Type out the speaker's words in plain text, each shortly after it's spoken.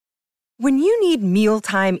When you need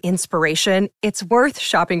mealtime inspiration, it's worth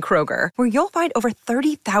shopping Kroger, where you'll find over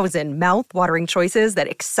 30,000 mouth-watering choices that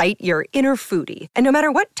excite your inner foodie. And no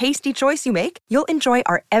matter what tasty choice you make, you'll enjoy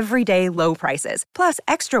our everyday low prices, plus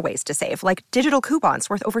extra ways to save, like digital coupons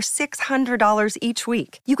worth over $600 each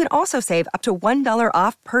week. You can also save up to $1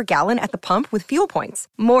 off per gallon at the pump with fuel points.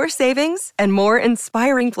 More savings and more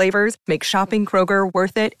inspiring flavors make shopping Kroger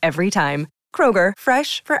worth it every time. Kroger,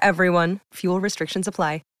 fresh for everyone. Fuel restrictions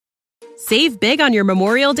apply. Save big on your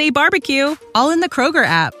Memorial Day barbecue, all in the Kroger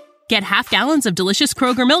app. Get half gallons of delicious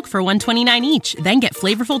Kroger milk for $1.29 each. Then get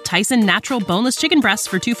flavorful Tyson natural boneless chicken breasts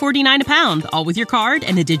for $2.49 a pound, all with your card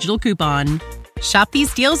and a digital coupon. Shop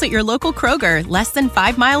these deals at your local Kroger, less than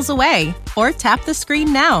 5 miles away. Or tap the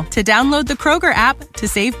screen now to download the Kroger app to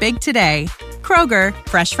save big today. Kroger,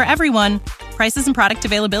 fresh for everyone. Prices and product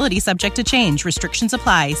availability subject to change. Restrictions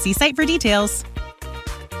apply. See site for details.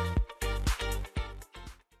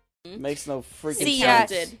 Makes no freaking See,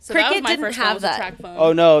 sense. So Cricket didn't have that. Track phone.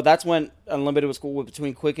 Oh no, that's when Unlimited was cool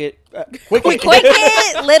between Quicket. Quicket,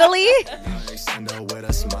 literally.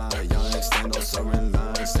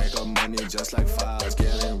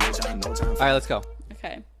 All right, let's go.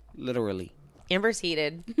 Okay. Literally. Amber's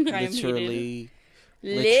heated. Literally.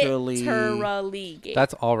 Literally.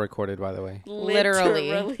 That's all recorded, by the way.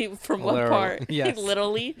 Literally. From what Literally. part? Yes.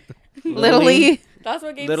 Literally. Literally. That's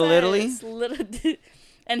what Gabe Italy? says.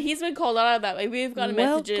 And he's been called out of that. Like, we've gotten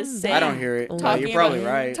messages saying, I don't hear it. talking You're probably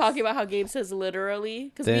about, right. Talking about how Gabe says literally.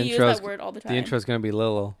 Because The we use intro's- that word all the time. The intro's going to be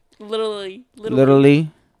Lil. Literally.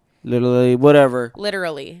 Literally, whatever.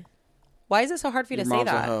 Literally. Why is it so hard for you Your to say mom's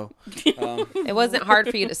a that? hoe. It wasn't hard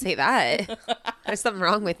for you to say that. There's something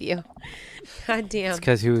wrong with you. God damn. It's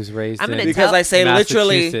because he was raised I'm in gonna Because I say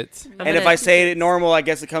literally, Massachusetts. and if I say it normal, I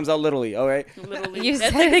guess it comes out literally. All right, Literally. You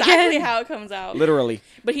That's said it exactly again. how it comes out. literally.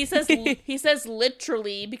 But he says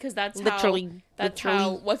literally because that's Literally. how that's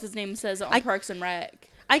how what's his name says it on Parks and Rec.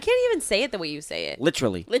 I can't even say it the way you say it.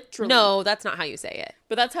 Literally. Literally. No, that's not how you say it.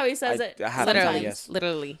 But that's how he says it. I have to sometimes. say yes.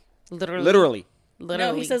 Literally. Literally.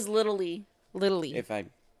 No, he says literally. Literally. If I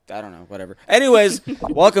don't know, whatever. Anyways,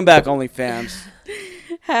 welcome back, OnlyFams.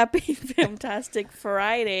 Happy Fantastic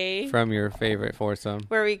Friday. From your favorite foursome.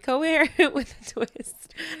 Where we cohere with a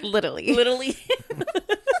twist. Literally. Literally.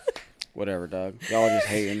 Whatever, dog. Y'all are just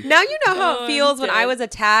hating. Now you know how Oh, it feels when I'm I dead. was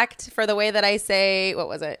attacked for the way that I say, what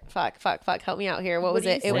was it? Fuck. Help me out here. What was do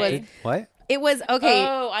you it? It say? was, What? okay.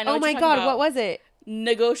 Oh, I know Oh what my you're God. talking What about. was it?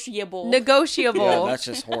 Negotiable. Negotiable. Yeah, that's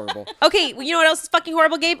just horrible. Okay, you know what else is fucking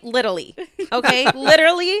horrible, Gabe? Literally. Okay,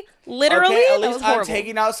 literally. Okay, at that was least I'm horrible.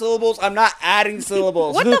 taking out syllables. I'm not adding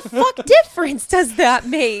syllables. What the fuck difference does that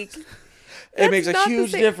make? It makes a not the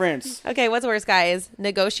huge same. difference. Okay, what's worse, guys?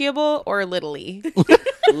 Negotiable or literally?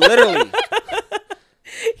 Literally.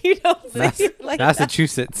 You don't say it like that.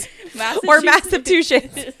 Massachusetts. Or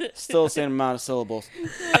Massachusetts. Still the same amount of syllables.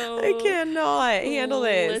 I cannot handle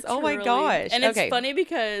this. Oh my Literally. gosh. And okay. it's funny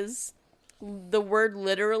because the word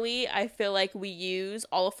literally, I feel like we use,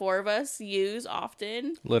 all four of us use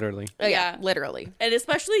often. Literally. Oh, yeah, Yeah. literally. And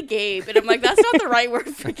especially Gabe. And I'm like, that's not the right word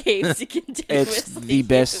for Gabe to continuously It's the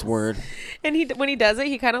best use. word. And when he does it,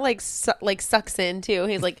 he kind of like sucks in too.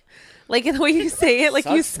 He's like the way you say it, like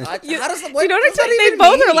How does you know that, what I'm does that talking. They even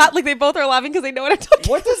both are mean? They both are laughing because they know what I'm talking.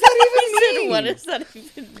 What does that even mean? What does that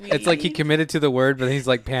even mean? It's like he committed to the word, but he's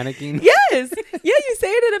like panicking. Yes. Yeah, you say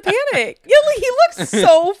it in a panic. Yeah, he looks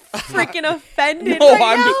so freaking offended. No,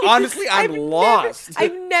 right now. honestly, I'm lost.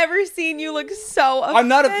 I've never seen you look so offended. I'm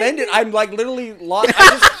not offended. I'm like literally lost.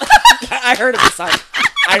 I heard it this time.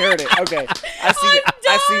 I heard it. Okay. I seen it.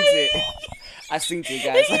 I seen it. I seen it,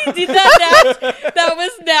 guys. He did that. That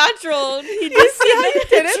was natural. He just See how you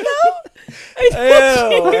did it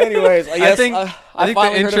though? Ew. Anyways, I guess, think finally the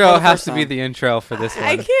heard it for intro the has first to be time. the intro for this one.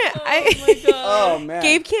 I can't. Oh my god. Oh man.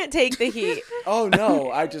 Gabe can't take the heat. Oh no,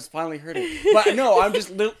 I just finally heard it. But no, I'm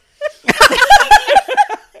just the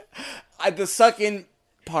sucking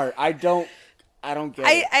part. I don't get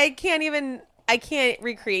it. I can't even. I can't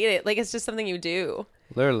recreate it. Like it's just something you do.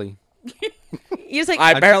 Literally. You just like.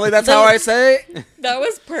 Apparently that's how I say it. That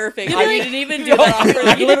was perfect. I- You didn't even do that on purpose.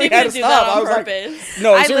 I You literally didn't had even to do stop. that I on was like- purpose.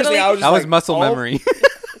 No, I seriously, I was just That was like, muscle oh. memory.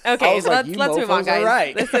 Okay, I was like, let's move on, mofos are guys.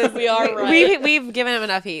 right. This is, We are right. We've given him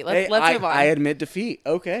enough heat. Let's Hey, move on. I admit defeat.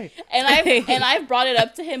 Okay. And I've brought it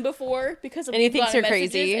up to him before because of And he we've thinks gotten you're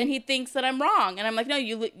messages, crazy. and he thinks that I'm wrong. And I'm like, no,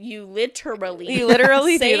 you literally You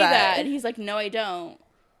literally say do that. And he's like, no, I don't.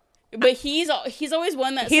 But he's always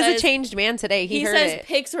one that He's says, a changed man today. He heard says it.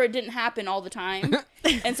 pics or it didn't happen all the time.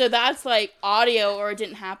 And so that's like audio or it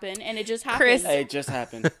didn't happen and it just happened. Chris, Hey, it just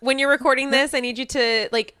happened. when you're recording this, I need you to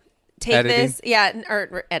like take Editing. this. Yeah,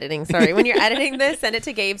 or editing. Sorry. When you're editing this, send it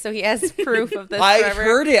to Gabe so he has proof of this. I forever.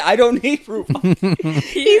 heard it. I don't need proof.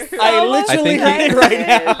 He's so I literally think heard it right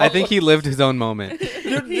now. I think he lived his own moment.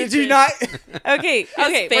 Did you not? Okay,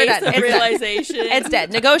 we're Face done. of It's done. realization. It's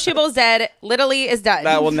dead. Negotiable's dead. Literally is done.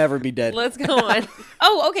 That will never be dead. Let's go on.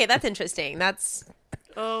 Oh, okay, that's interesting. That's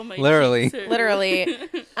Oh my Literally. Jesus. literally.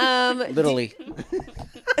 Literally.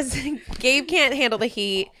 Gabe can't handle the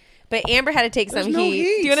heat, but Amber had to take some no heat.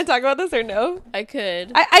 heat. Do you want to talk about this or no? I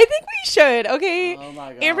could. I think we should. Okay. Oh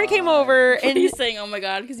my God. Amber came over and He's saying, "Oh my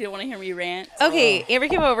god," because you don't want to hear me rant. okay, Amber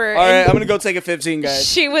came over. All right, and I'm gonna go take a 15, guys.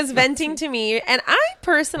 she was venting to me, and I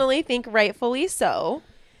personally think rightfully so.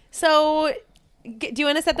 So, do you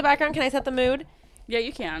want to set the background? Can I set the mood? Yeah,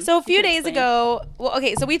 you can. So a You few can days explain. ago, well,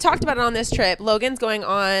 okay, so we talked about it on this trip. Logan's going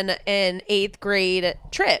on an 8th grade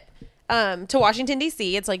trip to Washington,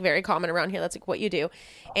 D.C. It's like very common around here. That's like what you do.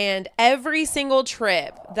 And every single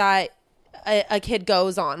trip that a kid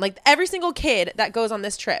goes on, like every single kid that goes on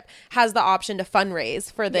this trip has the option to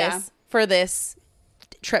fundraise for this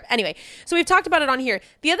trip. Anyway, so we've talked about it on here.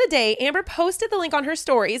 The other day, Amber posted the link on her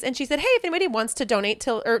stories and she said, hey, if anybody wants to donate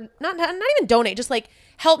to, or not even donate, just like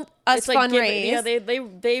help us It's like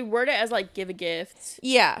fundraise. they word it as like give a gift.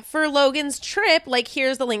 Yeah, for Logan's trip, like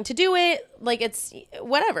here's the link to do it. Like it's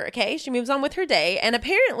whatever, okay? She moves on with her day, and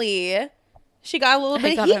apparently she got a little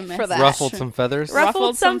bit got of a heat for message. that. Ruffled some feathers.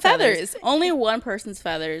 Ruffled some feathers. Only one person's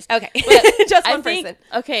feathers. Okay. But Just I one think, person.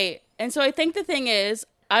 Okay, and so I think the thing is,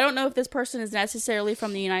 I don't know if this person is necessarily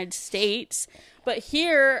from the United States, but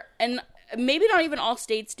here, and maybe not even all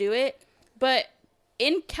states do it, but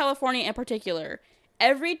in California in particular,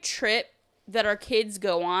 every trip that our kids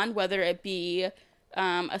go on, whether it be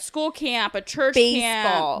a school camp, a church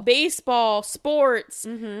camp, baseball, sports,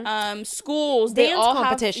 schools, they Dance all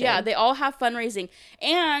competition. they all have fundraising.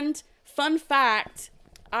 And fun fact,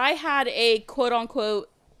 I had a quote unquote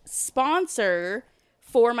sponsor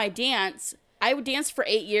for my dance. I would dance for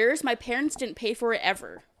 8 years. My parents didn't pay for it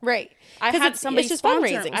ever. Right. I 'Cause had somebody it's just sponsor.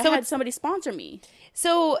 fundraising. I So had somebody sponsor me.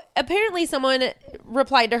 So apparently someone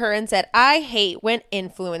replied to her and said, I hate when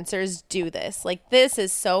influencers do this. Like, this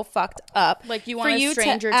is so fucked up. Like, you For want a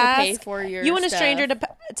stranger to pay for your You want a stuff. stranger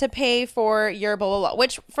to pay for your blah, blah, blah.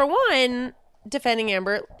 Which, for one, defending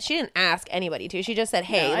Amber, she didn't ask anybody to. She just said,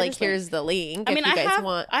 hey, No, I like, just, here's the link I mean, if you guys have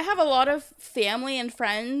want. I have a lot of family and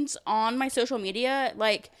friends on my social media.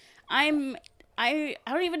 Like, I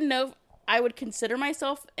don't even know if I would consider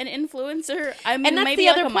myself an influencer. I mean, And that's maybe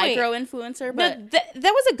the like other a point. micro influencer, No, but that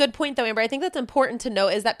was a good point, though, Amber. I think that's important to note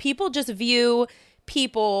is that people just view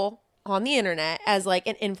people on the internet as like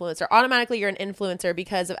an influencer. Automatically, you're an influencer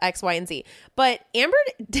because of X, Y, and Z. But Amber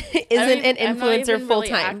isn't an I'm not influencer even full really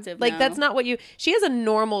time. active Like now. that's not what she has a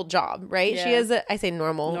normal job, right? She Yeah. has I say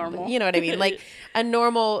normal. Normal. You know what I mean? Like a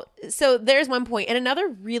normal. So there's one point, and another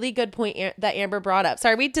really good point that Amber brought up.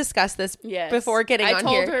 Sorry, we discussed this yes. before getting I on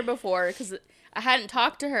told here. her before because I hadn't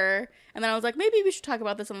talked to her, and then I was like, maybe we should talk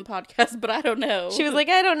about this on the podcast, but I don't know. She was like,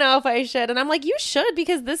 I don't know if I should. And I'm like, you should,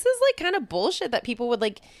 because this is like kind of bullshit that people would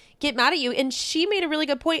like get mad at you. And she made a really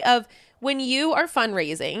good point of when you are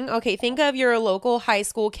fundraising, okay, think of your local high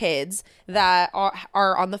school kids that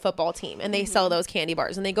are on the football team and they sell those candy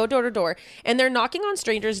bars and they go door to door and they're knocking on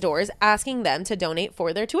strangers' doors asking them to donate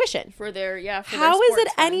for their tuition. for their How is it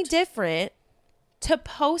sports any fund. different to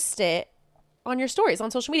post it on your stories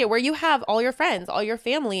on social media where you have all your friends, all your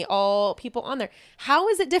family, all people on there? How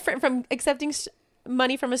is it different from accepting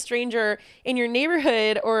money from a stranger in your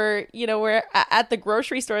neighborhood or, you know, where at the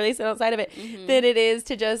grocery store they sit outside of it than it is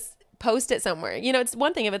to just post it somewhere? You know, it's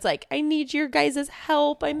one thing if it's like, I need your guys'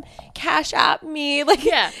 help, I'm cash app me, like,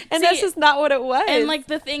 Yeah. and See, that's just not what it was. And like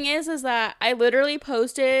the thing is that I literally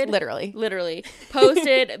posted literally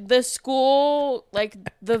posted the school, like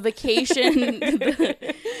the vacation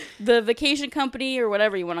the vacation company or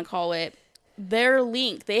whatever you want to call it, their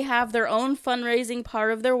link. They have their own fundraising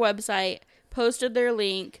part of their website, posted their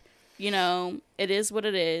link. You know, it is what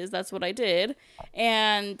it is. That's what I did.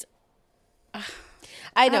 And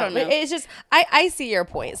I know, don't but know. it's just I see your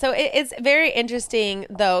point. So it's very interesting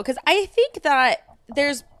though, because I think that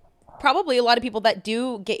there's probably a lot of people that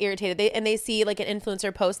do get irritated and they see like an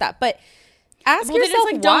influencer post that, but ask well, they yourself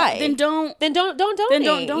just, like, why. Then don't donate. then don't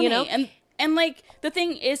donate. You know? And like the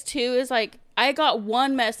thing is too is like I got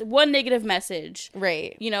one negative message.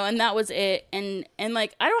 Right. You know, and that was it. And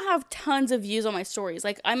like I don't have tons of views on my stories.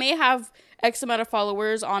 Like I may have X amount of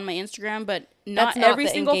followers on my Instagram, but That's not not every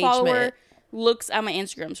the single engagement. follower looks at my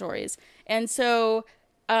Instagram stories. And so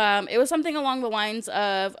it was something along the lines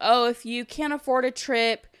of, oh, if you can't afford a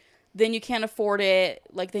trip, then you can't afford it.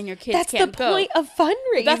 Like then your kids That's can't the go. point of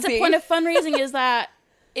fundraising. That's the point of fundraising is that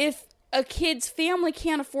if a kid's family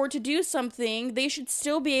can't afford to do something, they should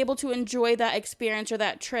still be able to enjoy that experience or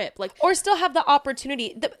that trip. Like, or still have the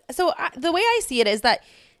opportunity. The way I see it is that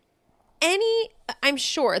I'm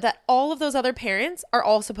sure that all of those other parents are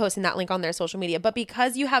also posting that link on their social media, but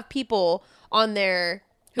because you have people on there,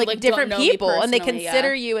 like different don't know me people, and they personally,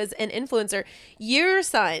 consider you as an influencer, your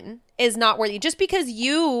son is not worthy just because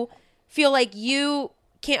you feel like you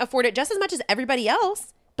can't afford it just as much as everybody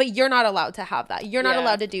else. But you're not allowed to have that. You're not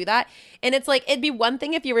allowed to do that. And it's like, it'd be one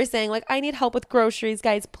thing if you were saying, like, I need help with groceries,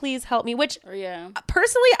 guys. Please help me. Which,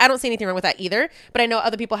 personally, I don't see anything wrong with that either. But I know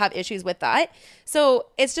other people have issues with that. So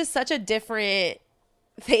it's just such a different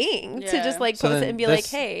thing to just, like, post it and be like,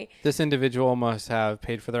 hey. This individual must have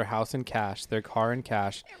paid for their house in cash, their car in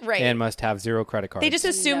cash, and must have 0 credit cards. They just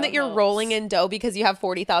assume that you're rolling in dough because you have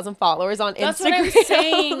 40,000 followers on Instagram. That's what I'm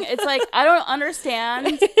saying. It's like, I don't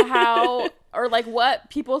understand how... or like what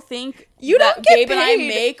people think you that don't get Gabe paid. And I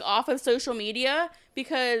make off of social media,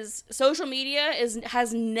 because social media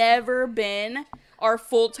has never been our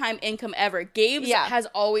full-time income ever. Gabe's has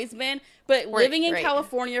always been, but living in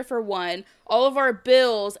California, for one, all of our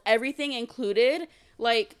bills, everything included,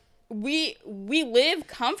 like we live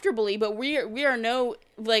comfortably, but we are no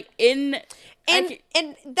like in and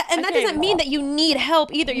that doesn't mean that you need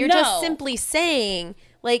help either. You're just simply saying,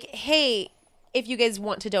 like, hey, if you guys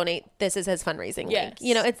want to donate, this is his fundraising link.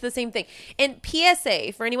 You know, it's the same thing. And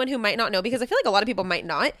PSA, for anyone who might not know, because I feel like a lot of people might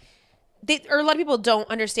not, or a lot of people don't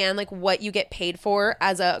understand, like, what you get paid for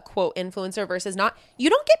as a, quote, influencer versus not. You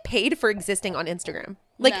don't get paid for existing on Instagram.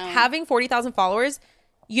 Like, having 40,000 followers,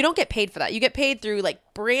 you don't get paid for that. You get paid through, like,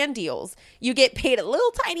 brand deals. You get paid a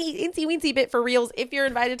little tiny, incy-weensy bit for reels if you're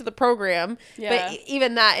invited to the program. But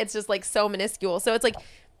even that, it's just, like, so minuscule. So it's like,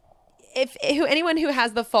 if anyone who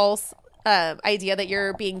has the false... idea that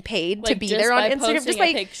you're being paid to be there on Instagram, just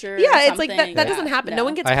like it's like that doesn't happen. No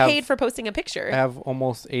one gets paid for posting a picture. I have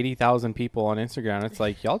almost 80,000 people on Instagram. It's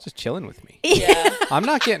like, y'all just chilling with me. Yeah. I'm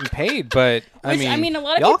not getting paid, but I mean, a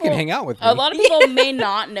lot of y'all people can hang out with me. A lot of people may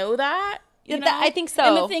not know that. You know? I think so.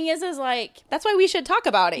 And the thing is like, that's why we should talk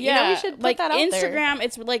about it. Yeah, you know, we should put like that out Instagram, there.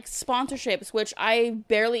 it's like sponsorships, which I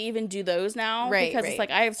barely even do those now, because it's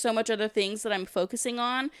like I have so much other things that I'm focusing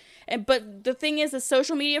on. But the thing is, the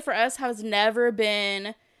social media for us has never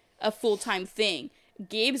been a full-time thing.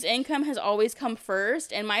 Gabe's income has always come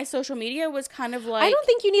first, and my social media was kind of like... I don't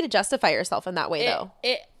think you need to justify yourself in that way, though.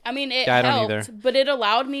 It I don't either. helped, but it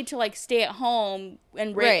allowed me to like stay at home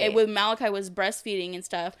and when Malachi was breastfeeding and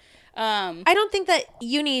stuff. I don't think that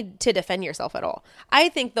you need to defend yourself at all. I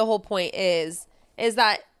think the whole point is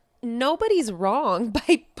that nobody's wrong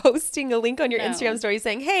by posting a link on your Instagram story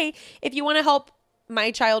saying, hey, if you want to help my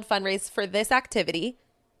child fundraise for this activity,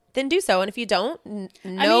 then do so. And if you don't,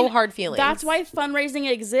 hard feelings. That's why fundraising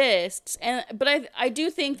exists. But I do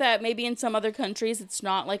think that maybe in some other countries it's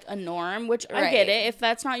not like a norm, which I get it. If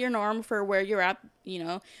that's not your norm for where you're at, you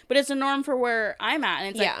know, but it's a norm for where I'm at. And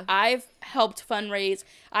it's like, I've helped fundraise.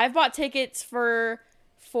 I've bought tickets for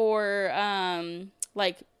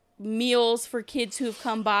like meals for kids who've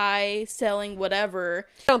come by selling whatever.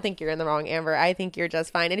 I don't think you're in the wrong, Amber. I think you're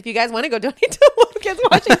just fine. And if you guys want to go donate to Logan's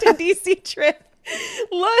Washington D.C. trip,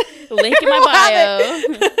 link in my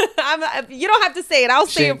bio. You don't have to say it. I'll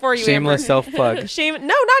say it for you. Shameless Amber. self-plug.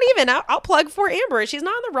 No, not even. I'll plug for Amber. She's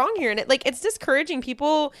not in the wrong here, and it's discouraging.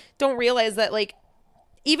 People don't realize that, like,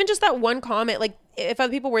 even just that one comment, like, if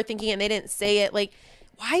other people were thinking and they didn't say it, like,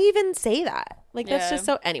 why even say that? Like, that's just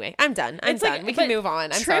so... Anyway, I'm done. I'm done. Like, we can move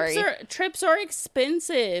on. I'm sorry. Trips are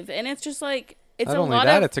expensive, and it's just like... It's not a only lot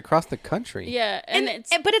that, of... it's across the country. Yeah,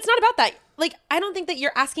 but it's not about that. Like, I don't think that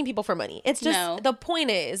you're asking people for money. It's just... The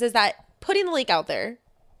point is that putting the link out there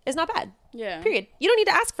is not bad. Yeah. Period. You don't need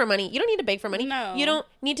to ask for money. You don't need to beg for money. No. You don't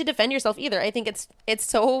need to defend yourself either. I think it's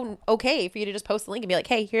so okay for you to just post the link and be like,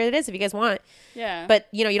 hey, here it is if you guys want. Yeah. But,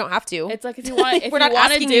 you don't have to. It's like, if you want, if We're you not want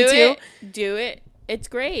to asking do you it, to. do it. It's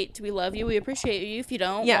great. We love you. We appreciate you. If you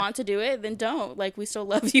don't want to do it, then don't. Like, we still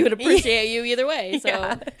love you and appreciate you either way.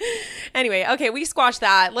 So Anyway, okay, we squashed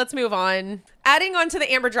that. Let's move on. Adding on to the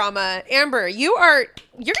Amber drama. Amber, you're going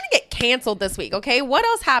to get canceled this week, okay? What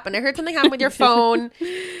else happened? I heard something happened with your phone.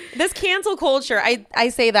 This cancel culture, I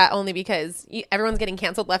say that only because everyone's getting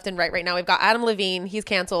canceled left and right now. We've got Adam Levine. He's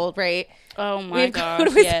canceled, right? Oh my gosh,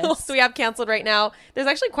 yes. We have canceled right now. There's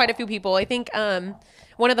actually quite a few people. I think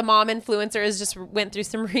one of the mom influencers just went through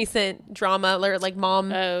some recent drama, or like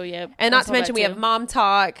mom. Oh, yeah. And not to mention we have Mom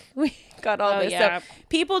Talk. We got all this. Yeah. So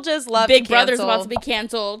people just love Big to cancel. Brother's about to be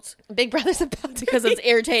canceled. Big Brother's about to because it's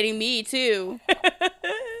irritating me too.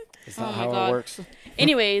 Is that how it works?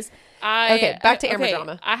 Anyways, okay, back to Amber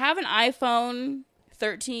drama. I have an iPhone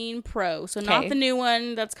 13 Pro. So not the new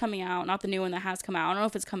one that's coming out, not the new one that has come out. I don't know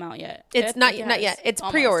if it's come out yet. It's not yet. It's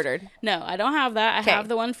almost pre-ordered. No, I don't have that. I have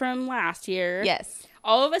the one from last year. Yes.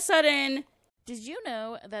 All of a sudden, did you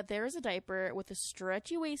know that there is a diaper with a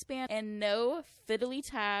stretchy waistband and no fiddly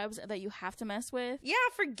tabs that you have to mess with? Yeah,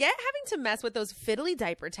 forget having to mess with those fiddly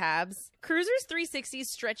diaper tabs. Cruisers 360's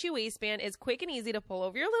stretchy waistband is quick and easy to pull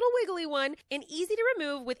over your little wiggly one and easy to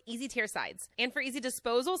remove with easy tear sides. And for easy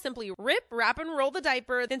disposal, simply rip, wrap, and roll the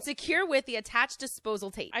diaper, then secure with the attached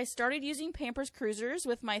disposal tape. I started using Pampers Cruisers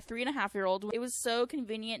with my 3.5-year-old. It was so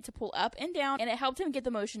convenient to pull up and down, and it helped him get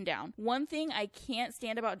the motion down. One thing I can't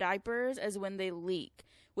stand about diapers is when they leak.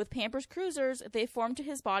 With Pampers Cruisers, they form to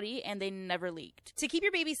his body and they never leaked. To keep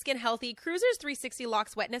your baby's skin healthy, Cruisers 360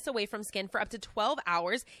 locks wetness away from skin for up to 12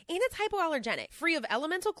 hours, and it's hypoallergenic, free of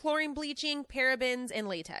elemental chlorine bleaching, parabens, and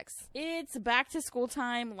latex. It's back to school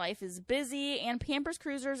time, life is busy, and Pampers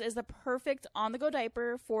Cruisers is the perfect on-the-go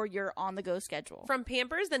diaper for your on-the-go schedule. From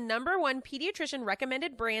Pampers, the #1 pediatrician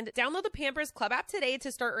recommended brand, download the Pampers Club app today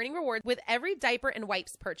to start earning rewards with every diaper and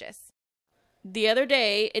wipes purchase. The other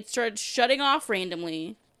day, it started shutting off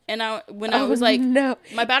randomly. And I was like, no,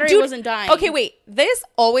 my battery wasn't dying. Okay, wait. This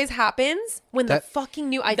always happens when the fucking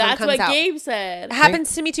new iPhone comes out. That's what Gabe said. It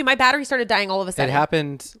happens to me too. My battery started dying all of a sudden. It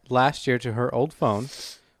happened last year to her old phone,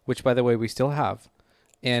 which, by the way, we still have.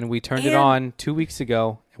 And we turned it on 2 weeks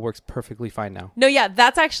ago. It works perfectly fine now. No, yeah,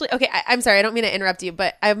 that's actually... Okay, I'm sorry. I don't mean to interrupt you,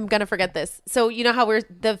 but I'm going to forget this. So you know how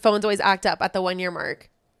the phones always act up at the 1-year mark?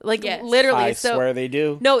 Like, yes. Literally. I swear they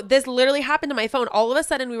do. No, this literally happened to my phone. All of a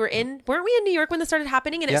sudden, weren't we in New York when this started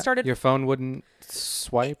happening? And it started... Your phone wouldn't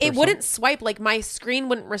swipe It wouldn't swipe. Like, my screen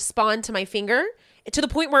wouldn't respond to my finger to the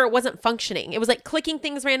point where it wasn't functioning. It was, like, clicking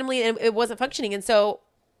things randomly, and it wasn't functioning. And so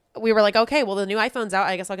we were like, okay, well, the new iPhone's out.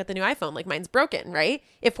 I guess I'll get the new iPhone. Like, mine's broken, right?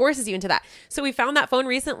 It forces you into that. So we found that phone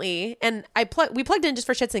recently, and we plugged in just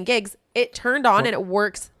for shits and gigs. It turned on, and it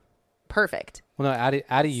works perfect. Well, no,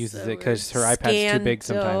 Addie uses it because her iPad's too big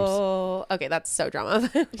sometimes. Okay, that's so drama.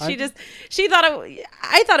 She thought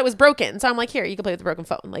I thought it was broken, so I'm like, here, you can play with the broken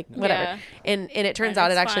phone, like whatever. Yeah. And it turns out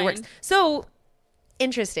it actually works. So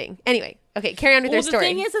interesting. Anyway, okay, carry on with your story.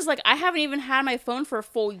 The thing is like I haven't even had my phone for a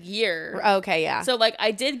full year. Okay, yeah. So like I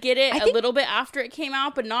did get it a little bit after it came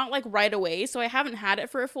out, but not like right away. So I haven't had it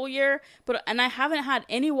for a full year, and I haven't had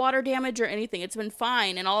any water damage or anything. It's been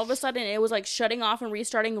fine. And all of a sudden it was like shutting off and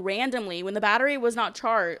restarting randomly when the battery was not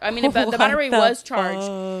charged. I mean, the battery was charged.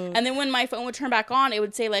 And then when my phone would turn back on, it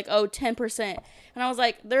would say like, 10%. And I was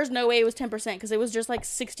like, there's no way it was 10% because it was just like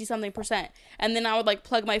 60 something %. And then I would like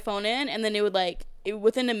plug my phone in, and then it would like,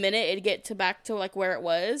 within a minute it'd get back to like where it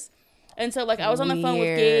was. And so like I was on the phone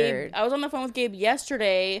with Gabe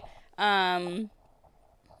yesterday, and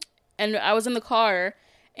I was in the car,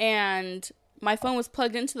 and my phone was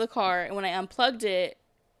plugged into the car, and when I unplugged it,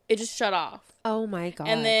 it just shut off. Oh my god.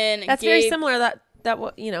 And then that's very similar that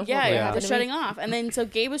you know. Yeah, the shutting off. And then so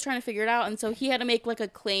Gabe was trying to figure it out, and so he had to make like a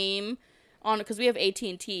claim on it because we have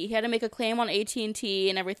AT&T. He had to make a claim on AT&T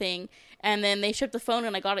and everything, and then they shipped the phone,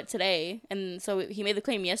 and I got it today. And so he made the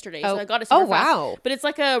claim yesterday, so I got it super fast. Wow. But it's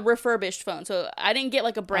like a refurbished phone, so I didn't get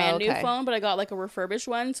like a brand new phone, but I got like a refurbished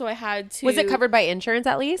one, so I had to... Was it covered by insurance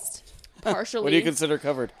at least? Partially. What do you consider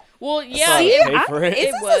covered? Well, yeah,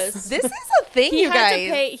 it was. This is a thing, you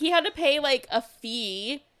guys. He had to pay like a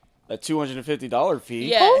fee. A $250 fee.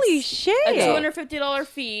 Yes. Holy shit! A $250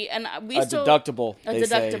 fee, and deductible. A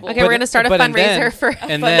deductible. Okay, we're gonna start a fundraiser for.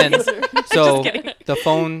 And then, so the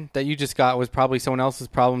phone that you just got was probably someone else's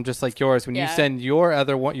problem, just like yours. When you send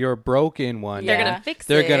your broken one, they're gonna fix it.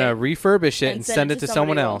 They're gonna refurbish it and send it to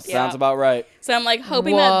someone else. Yeah. Sounds about right. So I'm like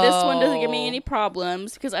hoping that this one doesn't give me any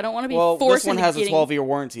problems because I don't want to be forced. Well, this one has a 12-year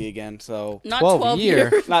warranty again, so not 12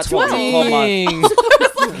 years, not 12 months.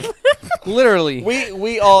 Literally,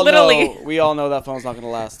 we all know that phone's not going to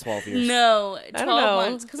last 12 years. No, 12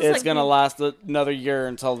 months. It's like, going to last another year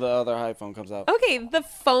until the other iPhone comes out. Okay, the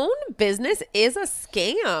phone business is a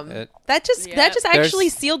scam. That just actually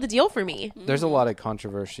sealed the deal for me. There's a lot of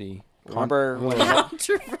controversy. Okay,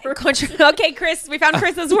 Chris, we found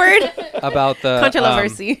Chris's word about the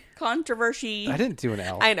controversy. I didn't do an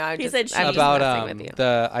L. I know. I'm about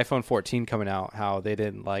the iPhone 14 coming out. How they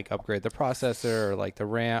didn't like upgrade the processor or like the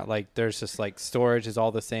RAM. Like there's just like storage is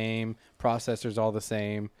all the same, processor's all the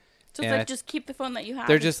same. So it's like just keep the phone that you have.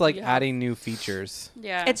 They're just like adding new features.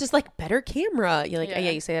 Yeah, it's just like better camera. You're like,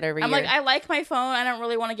 you say that every year. I'm like, I like my phone. I don't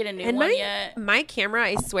really want to get a new one yet. My camera,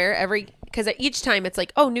 I swear, because each time it's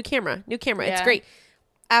like, oh, new camera. Yeah. It's great.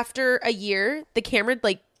 After a year, the camera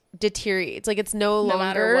like deteriorates. Like it's no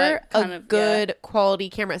longer a good quality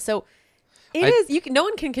camera. So It is. No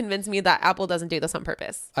one can convince me that Apple doesn't do this on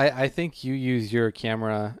purpose. I think you use your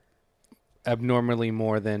camera abnormally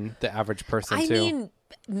more than the average person I too. mean,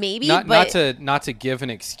 maybe, not to give an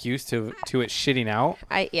excuse to it shitting out.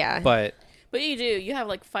 But you do. You have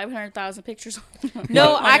like 500,000 pictures.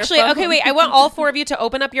 No, on your actually, phone. okay, wait. I want all 4 of you to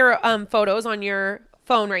open up your photos on your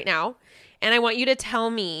phone right now, and I want you to tell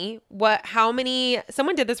me how many.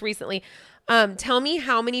 Someone did this recently. Tell me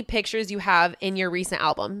how many pictures you have in your recent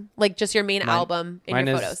album, like just your main album in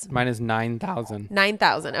your photos. Mine is 9,000.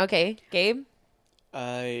 9,000. Okay, Gabe.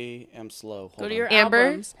 I am slow. Go to your Amber?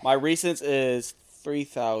 albums. My recents is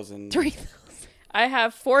 3,000. 3,000. I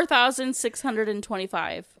have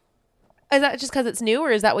 4,625. Is that just because it's new, or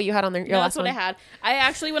is that what you had on your last That's what one? I had. I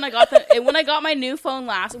actually, when I got my new phone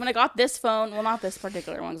when I got this phone, well, not this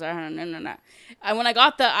particular one, because when I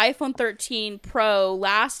got the iPhone 13 Pro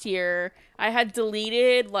last year, I had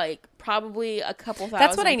deleted like probably a couple thousand.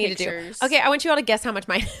 That's what I need pictures. to do. Okay, I want you all to guess how much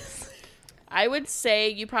mine is. I would say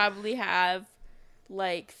you probably have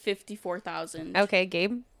like 54,000. Okay,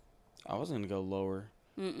 Gabe. I was going to go lower.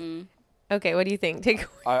 Okay, what do you think?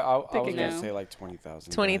 I was a going to no. say like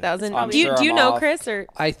 20,000. 20,000. I'm Do you sure I'm know, off. Chris? Or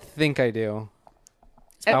I think I do.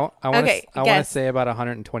 Oh, I want okay, to guess. say about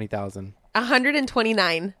 120,000.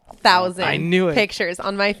 129,000 I knew it. pictures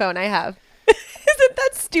on my phone I have. Isn't that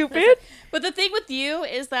stupid? But the thing with you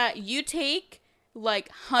is that you take like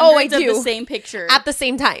Oh, I hundreds of do. the same picture. At the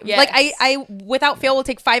same time. Yes. Like I without fail will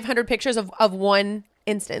take 500 pictures of one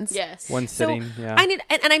instance. Yes. One So sitting, yeah. I need,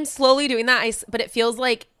 and I'm slowly doing that. But it feels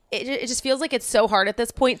like it just feels like it's so hard at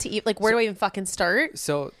this point to eat. Like, where do I even fucking start?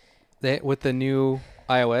 So with the new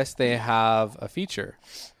iOS, they have a feature.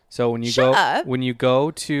 So when you Shut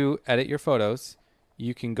go to edit your photos,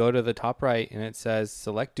 you can go to the top right and it says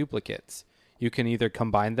select duplicates. You can either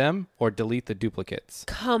combine them or delete the duplicates.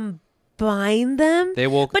 Combine them.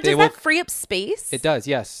 But does that free up space? It does,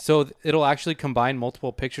 yes. So it'll actually combine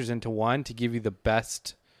multiple pictures into one to give you the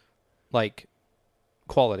best, like,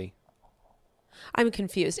 quality. I'm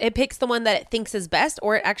confused. It picks the one that it thinks is best,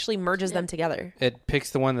 or it actually merges them together. It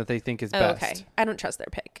picks the one that they think is best. Okay, I don't trust their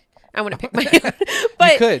pick. I want to pick my own.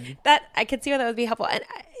 But You could. I could see how that would be helpful. And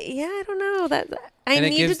I don't know that I And it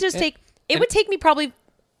need gives- to just and- take. It would take me probably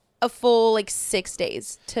a full like 6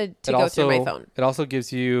 days to go through my phone. It also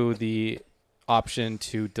gives you the option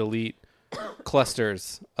to delete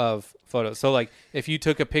clusters of photos. So like if you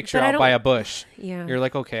took a picture But I out by don't- a bush, Yeah. you're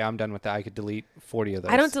like, okay, I'm done with that. I could delete 40 of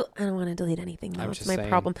those. I don't want to delete anything. I'm That's just my saying.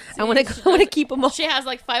 problem. I want to keep them all. She has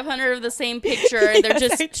like 500 of the same picture. And they're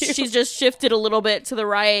Yes, I just do. she's just shifted a little bit to the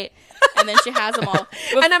right, and then she has them all.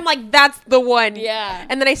 And I'm like, that's the one. Yeah.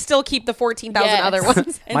 And then I still keep the 14,000 Yes. other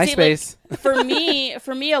ones. And see, MySpace. like,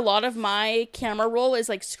 for me, a lot of my camera roll is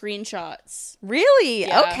like screenshots. Really?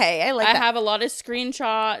 Yeah. Okay, I like I that. have a lot of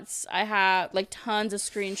screenshots. I have like tons of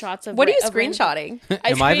screenshots of What are you of random- screenshotting?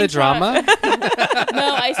 Am I the screenshot- drama?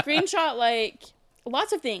 No, I screenshot like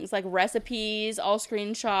lots of things, like recipes. I'll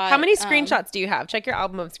screenshot. How many screenshots do you have? Check your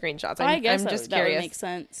album of screenshots. I guess I'm that, just that would curious. make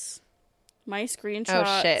sense. My screenshots.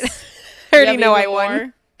 Oh shit! I already You know have I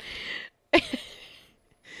won. even more?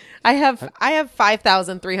 I have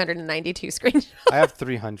 5,392 screenshots. I have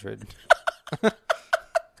 300.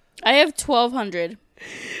 I have 1,200.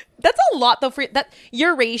 That's a lot though. For that,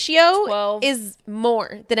 your ratio 12. is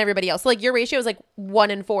more than everybody else. Like your ratio is like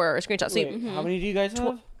 1 in 4 screenshots. So Wait, how many do you guys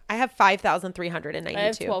have? I have 5,392. I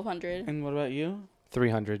have 1,200. And what about you?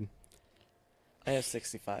 300. I have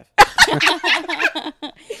 65.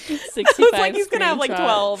 65 like he's gonna have like screenshots.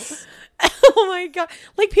 12. Oh my god!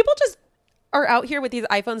 Like people just are out here with these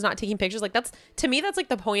iPhones not taking pictures. Like that's, to me, that's like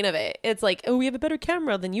the point of it. It's like, oh, we have a better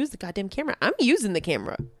camera, then use the goddamn camera. I'm using the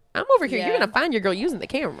camera. I'm over here. Yeah. You're gonna find your girl using the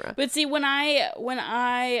camera. But see, when I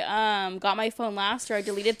got my phone last year, I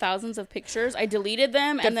deleted thousands of pictures. I deleted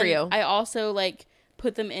them, Good and for then you. I also like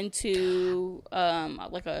put them into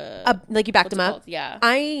like Like you backed what's them it up. called? Yeah.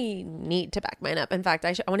 I need to back mine up. In fact,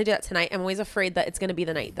 I want to do that tonight. I'm always afraid that it's going to be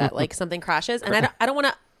the night that like something crashes, and I don't want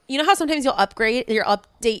to. You know how sometimes you'll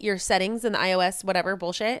update your settings in the iOS whatever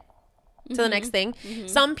bullshit to the next thing.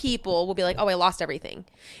 Some people will be like, "Oh, I lost everything,"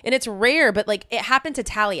 and it's rare, but like it happened to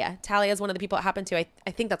Talia. Talia is one of the people it happened to. I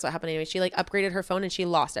think that's what happened anyway. She like upgraded her phone and she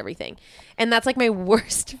lost everything, and that's like my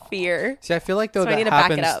worst fear. See, I feel like though So I need that to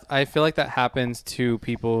back it happens. up. I feel like that happens to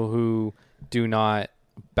people who do not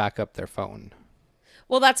back up their phone.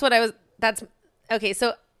 Well, that's okay.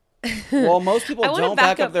 So Well, most people I wanna don't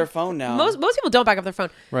back up their phone now. most people don't back up their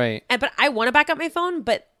phone. Right. But I want to back up my phone,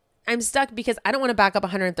 but I'm stuck because I don't want to back up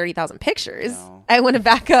 130,000 pictures. No. I want to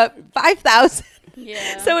back up 5,000.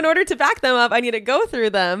 Yeah. So in order to back them up, I need to go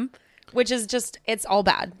through them, which is just, it's all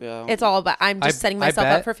bad. Yeah. It's all bad. I'm just setting myself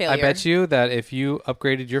up for failure. I bet you that if you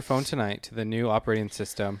upgraded your phone tonight to the new operating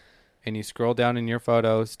system and you scroll down in your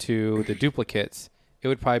photos to the duplicates, it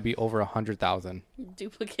would probably be over 100,000.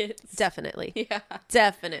 Duplicates. Definitely. Yeah.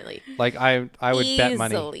 Definitely. Like I would bet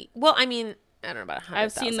money. Well, I mean, I don't know about 100,000.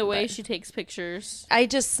 I've seen the way but she takes pictures. I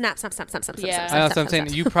just snap. Yeah. I know what I'm saying.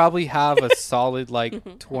 You probably have a solid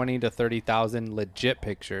like 20 to 30,000 legit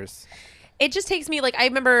pictures. It just takes me, like, I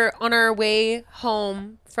remember on our way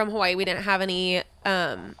home from Hawaii, we didn't have any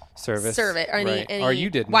Service. or any, Right. any Or you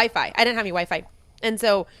didn't. Wi-Fi. I didn't have any Wi-Fi. And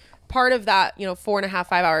so part of that, 4.5,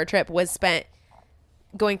 5 hour trip was spent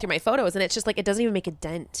going through my photos, and it's just like, it doesn't even make a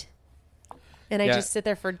dent. And I Yeah. just sit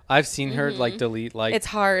there for, I've seen her like delete like it's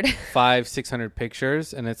hard. 500-600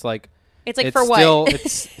 pictures, and it's like For what? still,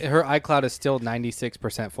 it's her iCloud is still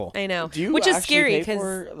 96% full. I know. Do you Which is actually scary pay because,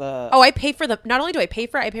 for the... oh, I pay for the, not only do I pay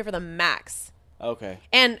for it, I pay for the max. Okay.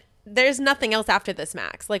 And there's nothing else after this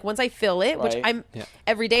max. Like once I fill it, which Right.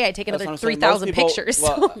 every day I take That's what another I'm saying. 3,000 Most people- pictures.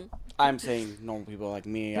 Well, I'm saying normal people like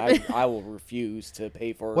me. I will refuse to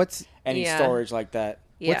pay for any Yeah. storage like that.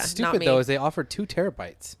 yeah, What's not stupid me. though is they offer 2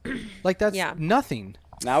 terabytes. Like that's Yeah. nothing.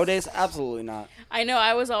 Nowadays, absolutely not. I know.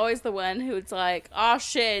 I was always the one who's like, "Oh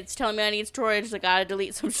shit, it's telling me I need storage. I gotta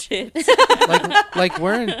delete some shit." like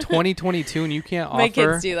we're in 2022 and you can't My offer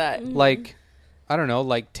kids do that. like I don't know,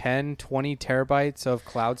 like 10, 20 terabytes of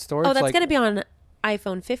cloud storage. Oh, that's like, going to be on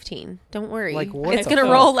iPhone 15. Don't worry. Like, what It's the going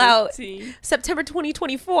to fuck? roll out 15. September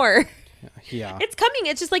 2024. yeah. It's coming.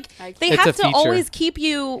 It's just like they It's have a to feature. always keep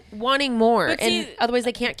you wanting more, But and see- otherwise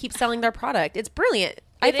they can't keep selling their product. It's brilliant.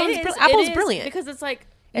 It iPhone's is, Apple's it is, brilliant. because it's like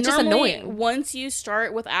It's just normally, annoying. Once you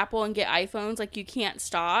start with Apple and get iPhones, like you can't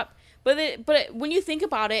stop. But when you think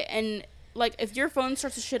about it, and like if your phone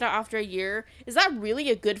starts to shit out after a year, is that really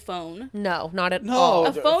a good phone? No, not at No, all.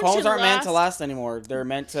 A phone phones should aren't meant to last- last anymore. They're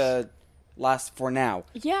meant to last for now.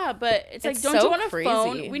 Yeah, but it's like, It's don't so you want a crazy.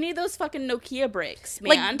 phone? We need those fucking Nokia bricks, man.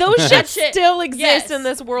 Like those That shits still exist in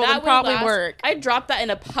this world that and would probably last. work. I dropped that in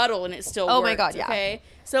a puddle and it still Oh worked. my God, yeah. Okay,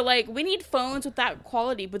 so like we need phones with that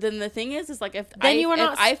quality. But then the thing is like if Then you are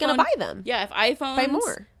not if gonna buy them. Yeah, if iPhones Buy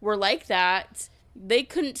more. were like that, they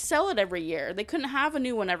couldn't sell it every year. They couldn't have a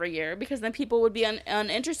new one every year because then people would be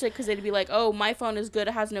uninterested because they'd be like, oh, my phone is good,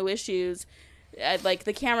 it has no issues. Like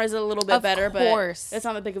the camera's a little bit Of better, course. but it's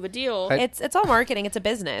not that big of a deal. It's all marketing. It's a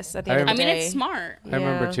business at the end of the I mean, day. it's smart. I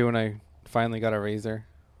remember Yeah. too when I finally got a Razor,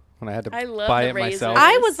 when I had to I love buy the it myself. Razor.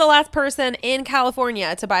 I was the last person in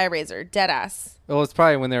California to buy a razor. Dead ass. Well, it's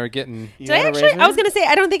probably when they were getting. You Did I had a actually? razor? I was gonna say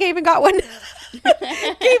I don't think I even got one.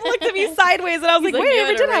 Gabe looked at me sideways, and I was like, like, "Wait, "You I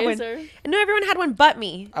had did a have one." razor? And no, everyone had one but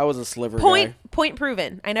me. I was a sliver Point guy.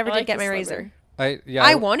 proven. I never I did like get the my sliver. razor. Yeah,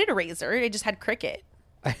 I wanted a razor. I just had Cricket.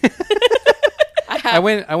 I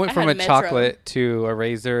went from had a Metro. chocolate to a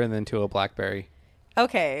Razor and then to a BlackBerry.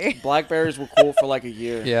 Okay. Blackberries were cool for like a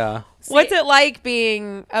year. Yeah. What's it like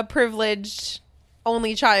being a privileged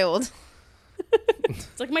only child?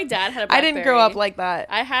 It's like my dad had a I BlackBerry. didn't grow up like that.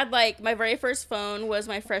 I had like my very first phone was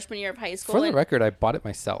my freshman year of high school. For the and- record, I bought it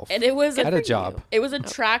myself. and it was I had a job. It was a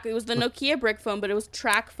track. It was the Nokia brick phone, but it was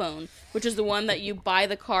track phone, which is the one that you buy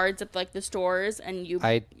the cards at like the stores and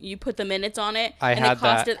you put the minutes on it. I and had it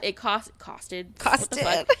costed, that. It costed. What the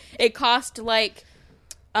fuck? It cost like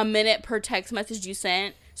a minute per text message you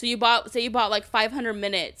sent. So you bought like 500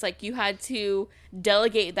 minutes. Like you had to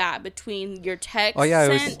delegate that between your text Oh, yeah, it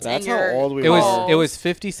was- sent That's and how your old we It were. was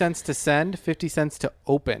 50 cents to send, 50 cents to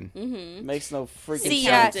open. Makes no freaking See, sense.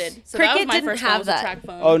 yeah. counted. So Cricket that was my didn't first have phone, was a that. track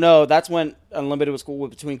phone. Oh no, that's when unlimited was cool with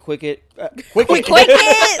between Cricket, Cricket,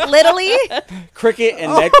 literally. Cricket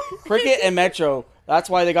and Cricket and Metro. That's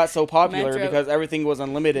why they got so popular Metro. because everything was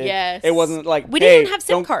unlimited. Yes. It wasn't like We hey, didn't even have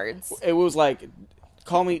SIM don't- cards. It was like,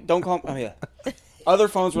 call me, don't call me. Oh, yeah. Other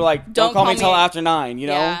phones were like, Don't don't call me call until me. after 9. You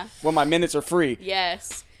know, Yeah. when my minutes are free.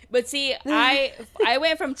 Yes. But see, I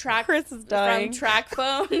went from track Chris is dying. from track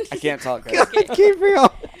phone. I can't talk. Guys. Keep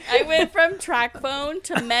real. I went from track phone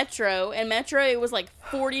to Metro, and Metro it was like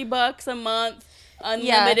 $40 a month,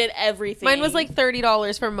 unlimited everything. Mine was like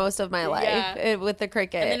 $30 for most of my life Yeah. with the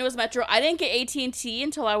Cricket. and then it was Metro. I didn't get AT&T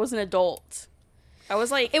until I was an adult. I was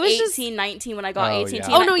like It was 18, just- 19 when I got Oh, AT&T. yeah.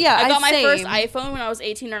 Oh, no, yeah, I got my same. first iPhone when I was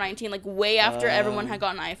 18 or 19, like way after everyone had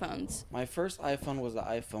gotten iPhones. My first iPhone was the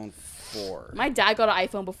iPhone 4. My dad got an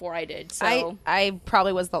iPhone before I did, so I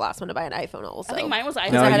probably was the last one to buy an iPhone also. I think mine was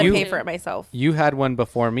iPhone. No, I had to you- pay for it myself. You had one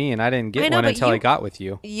before me, and I didn't get I know, one but until you- I got with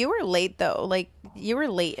you. You were late though. Like you were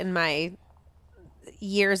late in my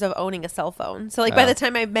years of owning a cell phone. So like by Oh. the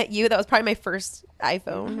time I met you, that was probably my first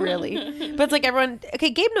iPhone, really. But it's like everyone okay,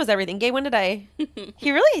 Gabe knows everything. Gabe, when did I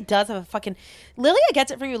he really does have a fucking Lilia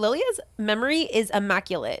gets it from you. Lilia's memory is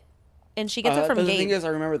immaculate. and she gets it from but the Gabe. thing is, I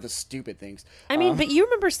remember the stupid things. I mean, but you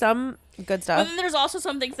remember some good But stuff. then there's also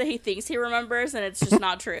some things that he thinks he remembers, and it's just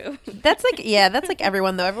not true. That's like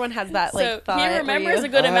everyone though. Everyone has that like So thought. he where remembers you- a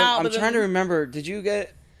good amount. I'm but trying to then- remember. Did you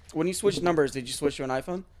get when you switched numbers? Did you switch to an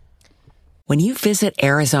iPhone? When you visit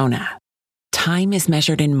Arizona, time is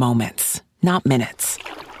measured in moments, not minutes.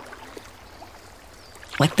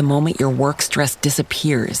 Like the moment your work stress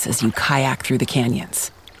disappears as you kayak through the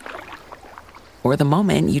canyons. Or the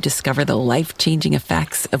moment you discover the life-changing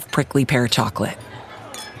effects of prickly pear chocolate.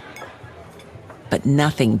 But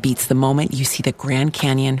nothing beats the moment you see the Grand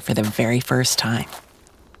Canyon for the very first time.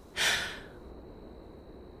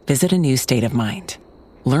 Visit a new state of mind.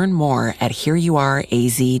 Learn more at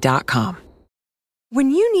hereyouareaz.com. When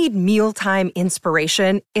you need mealtime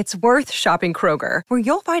inspiration, it's worth shopping Kroger, where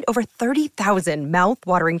you'll find over 30,000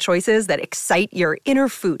 mouth-watering choices that excite your inner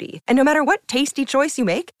foodie. And no matter what tasty choice you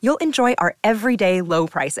make, you'll enjoy our everyday low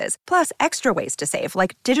prices, plus extra ways to save,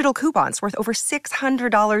 like digital coupons worth over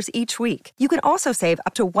 $600 each week. You can also save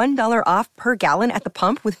up to $1 off per gallon at the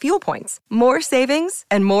pump with fuel points. More savings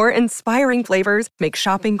and more inspiring flavors make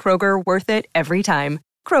shopping Kroger worth it every time.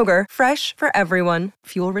 Kroger, fresh for everyone.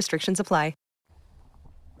 Fuel restrictions apply.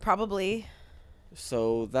 Probably.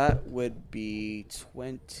 So that would be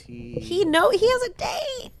 20. He has a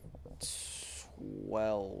date.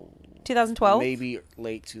 2012. Maybe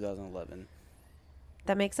late 2011.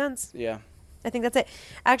 That makes sense. Yeah. I think that's it.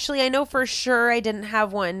 Actually, I know for sure I didn't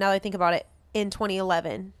have one. Now that I think about it, in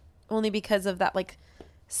 2011, only because of that like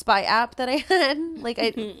spy app that I had. Like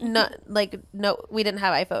no, we didn't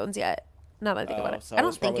have iPhones yet. Now that I think about it, So I don't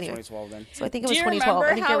was think probably anyway. 2012 then. So I think it Do was you 2012. I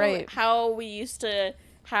remember think you're right. how we used to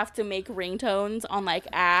have to make ringtones on like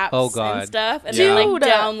apps Oh, God. and stuff, and Yeah. then like Dude,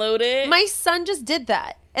 download it? My son just did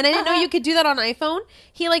that. And I didn't know you could do that on iPhone.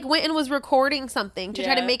 He like went and was recording something to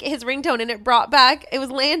try to Yeah. make it his ringtone, and it brought back. It was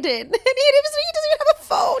Landon, and he doesn't even have a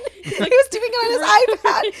phone. He was doing it on his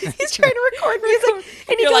iPad. He's trying to record music,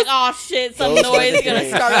 and he You're goes, like, oh shit, some Those noise are is gonna the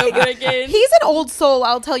start days. over again. he's an old soul.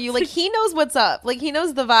 I'll tell you. Like he knows what's up. Like he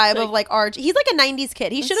knows the vibe of like our. He's like a '90s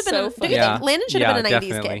kid. He should have been. so Don't funny. you Yeah. think Landon should have Yeah, been a '90s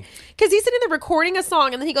definitely. kid? Because he's sitting there recording a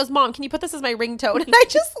song, and then he goes, "Mom, can you put this as my ringtone?" And I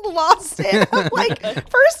just lost it. I'm like,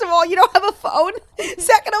 first of all, you don't have a phone.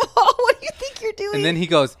 Second of all, what do you think you're doing? And then he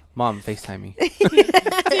goes, Mom, FaceTime me.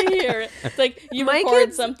 To hear it. It's like you My record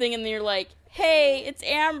kids- something and then you're like, hey, it's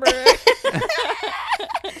Amber.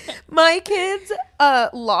 My kids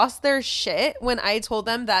lost their shit when I told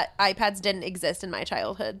them that iPads didn't exist in my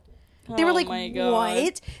childhood. They were Oh like, my God.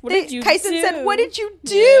 "What?" What did you Kyson do? said, "What did you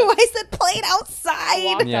do?" Yeah. I said, "Played outside."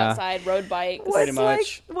 Walked Yeah. outside, rode bikes. Pretty What's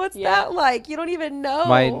much. what's Yeah. that like? You don't even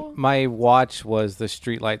know. My watch was the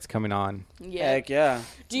street lights coming on. Yeah. Heck yeah.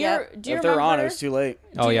 Do you Yeah. do you If remember? they're on, it was too late.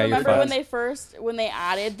 Oh, do you yeah, you're remember fine. when they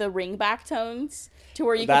added the ringback tones to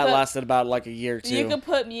where you That could put, lasted about like a year or two. you could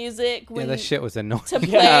put music Yeah, when that shit was annoying. to play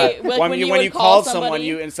Yeah. like, when you would call called someone, somebody,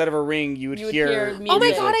 you instead of a ring, you would you would hear. hear Oh my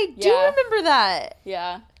music. god, I do Yeah. remember that.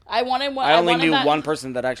 Yeah, I wanted one. I only wanted knew that. one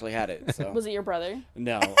person that actually had it. So Was it your brother?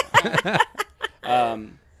 no.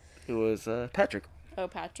 It was Patrick. Oh,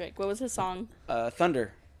 Patrick. What was his song?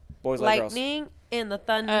 Thunder. Boys Like Girls. Lightning in the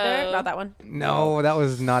thunder. Oh. Not that one. No, that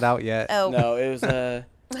was not out yet. Oh, No, it was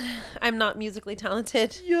I'm not musically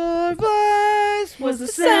talented. Your voice Was the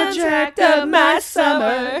soundtrack of my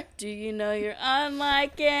summer. Do you know you're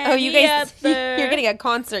unlike any Oh, you guys, other? you're getting a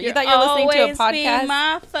concert. You You'll thought you were listening to a always be podcast.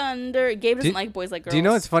 my thunder. Gabe doesn't Do- like Boys Like Girls. Do you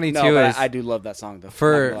know what's funny No, too but is I do love that song though.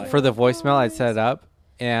 for the voicemail I'd set it up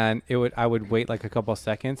and I would wait like a couple of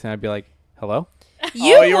seconds and I'd be like, hello?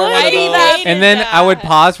 You Oh, you were would one of be those. that. And then I would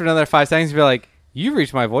pause for another 5 seconds and be like, you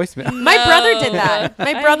reached my voicemail. My brother did that.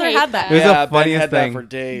 My I brother hate had that. It was the Yeah, Ben funniest had thing. that for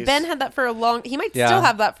days. Ben had that for a long. He might Yeah. still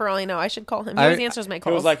have that for all I know. I should call him. He always answers my It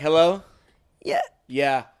calls. was like, hello? yeah,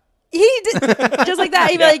 Yeah. he did just like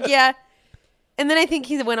that. He'd be like, yeah. And then I think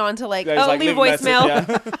he went on to like, Yeah, he's oh, like, leave message, voicemail.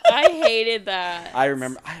 yeah. I hated that. I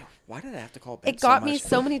remember. Why did I have to call Ben It got so me much?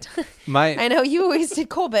 so many times. My I know you always did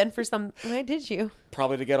call Ben for some. Why did you?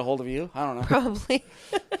 Probably to get a hold of you. I don't know. Probably.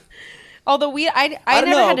 Although I don't never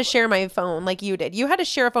know. had to share my phone like you did. You had to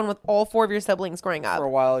share a phone with all 4 of your siblings growing up. For a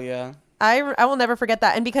while, yeah. I will never forget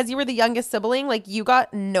that. And because you were the youngest sibling, like you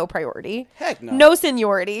got no priority. Heck no. No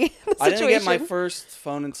seniority. in the I didn't get my situation. first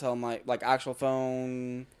phone until my actual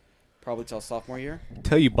phone probably till sophomore year.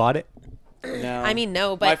 until you bought it. No. I mean,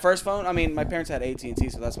 no, my but first phone, my parents had AT&T,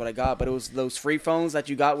 so that's what I got. But it was those free phones that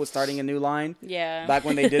you got with starting a new line. Yeah. Back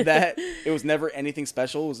when they did that, it was never anything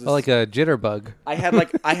special. It was just, Oh, like a jitterbug. I had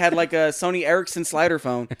like a Sony Ericsson slider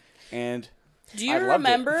phone, and Do you I loved it.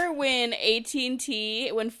 remember when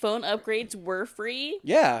AT&T, when phone upgrades were free?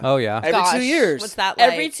 Yeah. Oh, yeah. Every Gosh, 2 years. What's that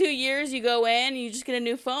like? Every 2 years, you go in, you just get a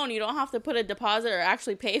new phone. You don't have to put a deposit or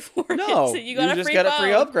actually pay for it. No, So you got a just free got phone. a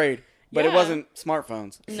free upgrade. But it Yeah. wasn't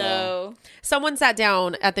smartphones. So. No. Someone sat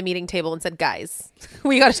down at the meeting table and said, "Guys,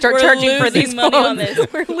 we got to start We're charging for losing these money phones. on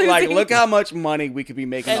this." We're losing. Like, look how much money we could be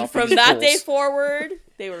making And off from of these that day tools. forward,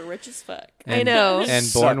 they were rich as fuck. And, know.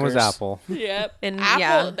 And born was Suckers. Apple. Yep. And, Apple.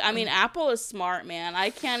 yeah. I mean, Apple is smart, man. I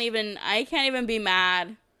can't even be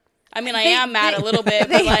mad. I mean, I am mad a little bit,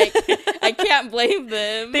 but like, I can't blame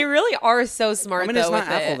them. They really are so smart. I mean, though, it's not with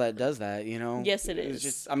Apple it. that does that, you know? Yes, it It's is.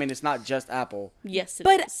 just, I mean, it's not just Apple. Yes, it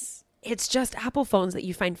But is. it's just Apple phones that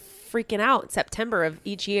you find freaking out September of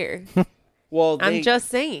each year. Well, I'm just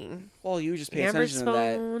saying. Well, you just pay Amber's attention to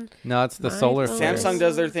that. phone. No, it's the My solar phone. flares. Samsung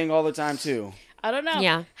does their thing all the time, too. I don't know.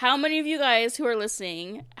 Yeah. How many of you guys who are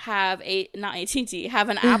listening have not AT&T, have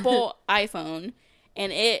an Apple iPhone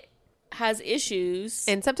and it has issues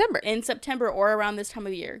In September. in September or around this time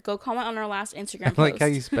of year? Go comment on our last Instagram I post. like how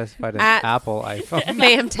you specified an At- Apple iPhone.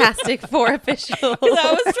 Fantastic Four official.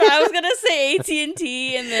 I was gonna say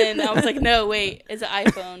AT&T, and then I was like, no, wait, it's an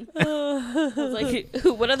iPhone. I was like,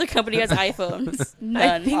 what other company has iPhones?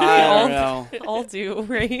 None. think- I all- don't know. All do,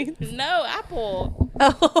 right? No, Apple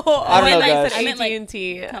Oh, I don't know, I guys. said I meant, like,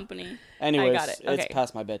 AT&T. company. Anyways, got it. Okay. it's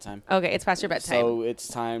past my bedtime. Okay, it's past your bedtime. So it's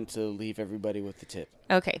time to leave everybody with the tip.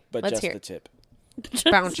 Okay, But let's just hear the it. tip.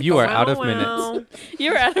 Bounce. You are out of Wow, minutes. wow.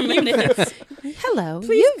 You're out of minutes. Hello.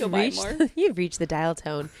 Please go you've buy reached more. you've reached the dial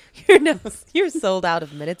tone. You're sold out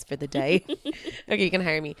of minutes for the day. Okay, you can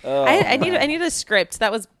hire me. Oh, I need man. I need a script.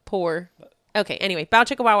 That was poor. Okay, anyway, bow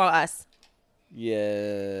chicka wow wow us.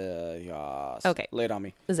 Yeah. Yes. Okay. Lay it on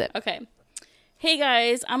me. Is it? Okay. Hey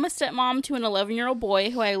guys, I'm a stepmom to an 11-year-old boy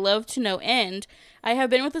who I love to no end. I have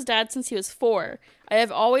been with his dad since he was 4. I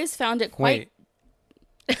have always found it quite...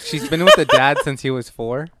 Wait. She's been with the dad since he was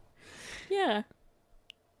 4? Yeah.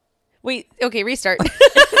 Wait, okay, restart.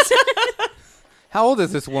 How old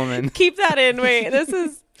is this woman? Keep that in. Wait, this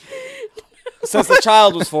is Since the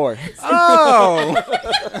child was 4. Oh!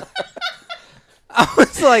 I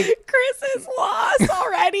was like, Chris is lost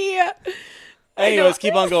already. Anyways,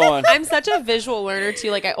 keep on going. I'm such a visual learner too.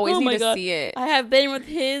 Like I always Oh my need to God. see it. I have been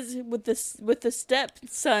with the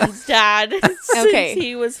stepson's dad Okay. since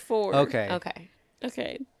he was 4. okay. Okay,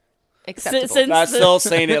 Okay. acceptable. Since That's the- still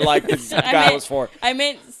saying it like the I guy meant- was 4. I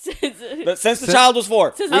meant But since the child was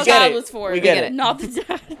 4. since we the get child it. was 4. We get it. Not the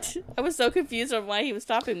dad. I was so confused on why he was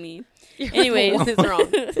stopping me. Anyways, What is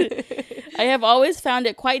wrong? I have always found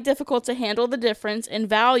it quite difficult to handle the difference in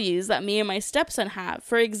values that me and my stepson have.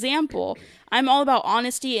 For example, I'm all about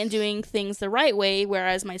honesty and doing things the right way,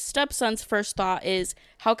 whereas my stepson's first thought is,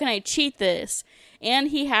 how can I cheat this? And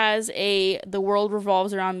he has the world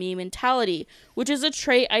revolves around me mentality, which is a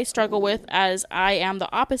trait I struggle with as I am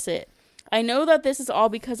the opposite. I know that this is all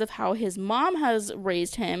because of how his mom has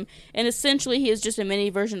raised him, and essentially he is just a mini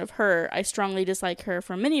version of her. I strongly dislike her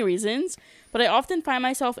for many reasons, but I often find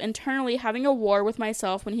myself internally having a war with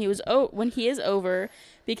myself when he is over,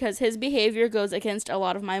 because his behavior goes against a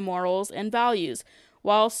lot of my morals and values,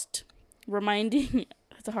 whilst reminding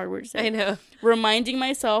that's a hard word to say. I know. Reminding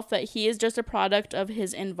myself that he is just a product of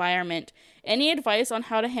his environment. Any advice on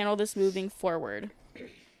how to handle this moving forward?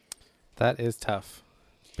 That is tough.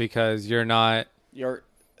 Because you're not... You're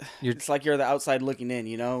You're- it's like you're the outside looking in,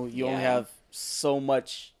 you know? You only Yeah. have so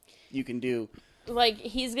much you can do. Like,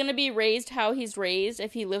 he's gonna be raised how he's raised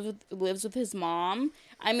if he lives with his mom.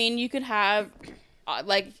 I mean, you could have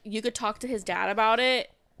you could talk to his dad about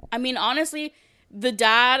it. I mean, honestly, the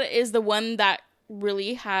dad is the one that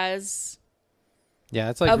really has Yeah,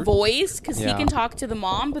 it's like... a voice, because he Yeah. can talk to the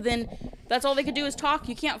mom, but then that's all they could do is talk.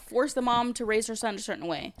 You can't force the mom to raise her son a certain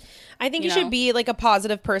way. I think You you know? should be like a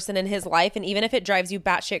positive person in his life, and even if it drives you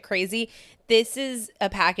batshit crazy, this is a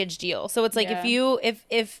package deal. So it's like Yeah.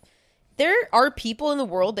 if there are people in the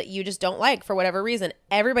world that you just don't like for whatever reason,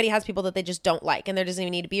 everybody has people that they just don't like, and there doesn't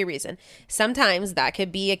even need to be a reason. Sometimes that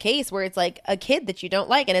could be a case where it's like a kid that you don't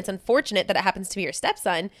like, and it's unfortunate that it happens to be your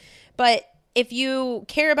stepson, but if you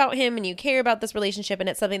care about him and you care about this relationship, and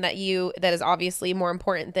it's something that is obviously more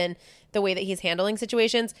important than the way that he's handling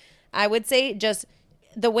situations, I would say just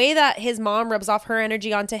the way that his mom rubs off her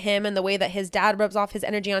energy onto him and the way that his dad rubs off his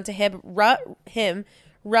energy onto him,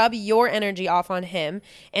 rub your energy off on him,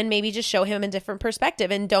 and maybe just show him a different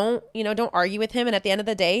perspective, and don't argue with him. And at the end of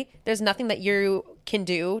the day, there's nothing that you can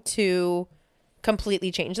do to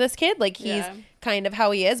completely change this kid. Like, he's Yeah. kind of how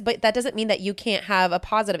he is, but that doesn't mean that you can't have a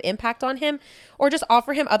positive impact on him or just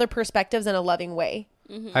offer him other perspectives in a loving way.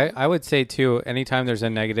 I would say, too, anytime there's a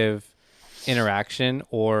negative interaction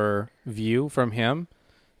or view from him,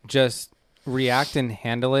 just react and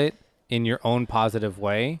handle it in your own positive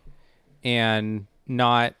way, and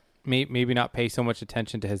not maybe not pay so much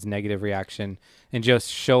attention to his negative reaction, and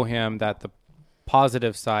just show him that the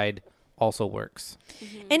positive side also works.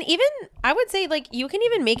 And even, I would say, like, you can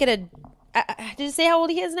even make it did you say how old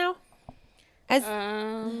he is now?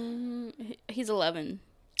 He's 11.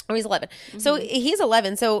 Oh, he's 11. So he's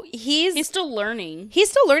 11. So he's still learning. He's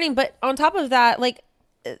still learning. But on top of that, like,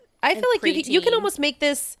 I feel like you can preteen. almost make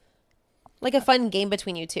this like a fun game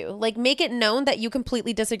between you two. Like, make it known that you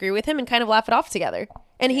completely disagree with him and kind of laugh it off together.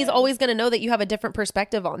 And he's always going to know that you have a different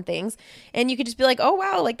perspective on things. And you could just be like, oh,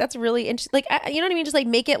 wow, like, that's really interesting. Like, you know what I mean? Just like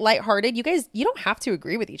make it lighthearted. You guys, you don't have to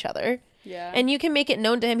agree with each other. Yeah. And you can make it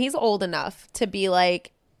known to him. He's old enough to be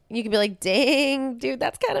like, you can be like, dang, dude,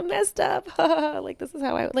 that's kind of messed up. Like, this is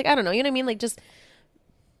how I don't know. You know what I mean? Like, just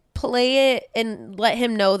play it and let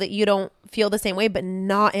him know that you don't feel the same way, but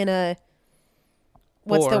not in a,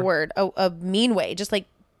 what's the word? A mean way. Just like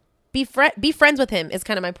be friends with him is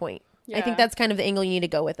kind of my point. Yeah. I think that's kind of the angle you need to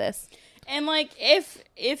go with this. And like if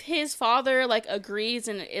his father like agrees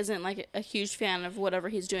and isn't like a huge fan of whatever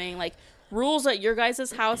he's doing, like rules at your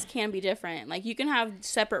guys' house can be different. Like you can have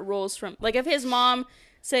separate rules from, like, if his mom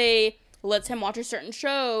say lets him watch a certain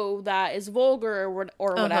show that is vulgar or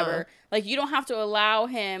whatever, like you don't have to allow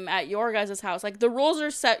him at your guys' house. Like the rules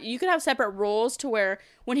are set. You could have separate rules to where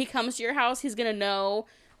when he comes to your house, he's gonna know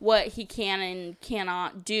what he can and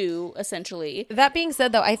cannot do, essentially. That being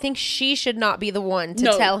said, though, I think she should not be the one to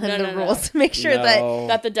tell him the rules. To make sure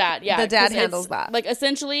that the dad, the dad handles that. Like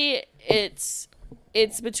essentially, it's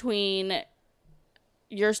between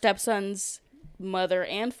your stepson's mother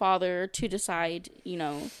and father to decide, you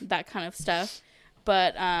know, that kind of stuff.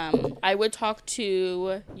 But I would talk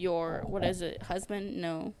to your, what is it, husband?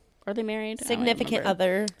 No, are they married? Significant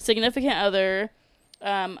other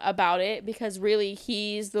about it, because really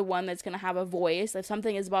he's the one that's going to have a voice. If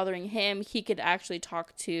something is bothering him, he could actually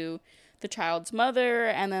talk to the child's mother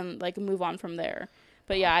and then like move on from there.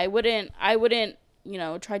 But yeah, I wouldn't you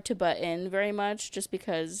know, try to butt in very much, just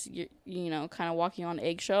because you know, kind of walking on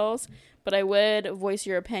eggshells. But I would voice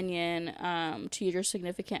your opinion to your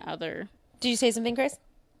significant other. Did you say something, Chris?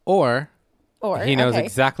 Or he knows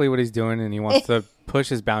exactly what he's doing and he wants to push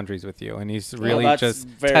his boundaries with you, and he's really just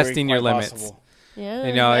testing your limits. Possible. Yeah,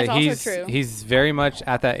 you know, that's also true. He's very much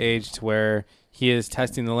at that age to where he is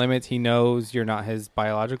testing the limits. He knows you're not his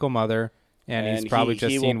biological mother, and he's probably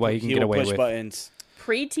just seeing what he can get away with. Buttons.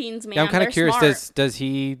 Preteens, man. Yeah, I'm kind of curious. Smart. Does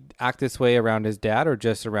he act this way around his dad or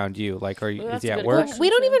just around you? Like, is he at work? We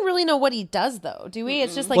don't even really know what he does, though, do we?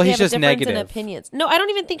 It's just like well, they he's have just a difference negative. in opinions. No, I don't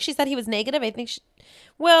even think she said he was negative. I think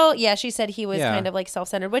she said he was kind of like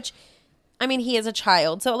self-centered, which, I mean, he is a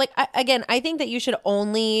child. So, like, I think that you should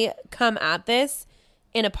only come at this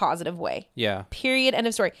in a positive way. Yeah. Period. End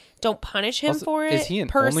of story. Don't punish him for it. Is he an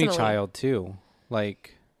only child too?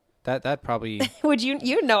 Like that probably would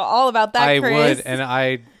you know all about that, Chris? I would, and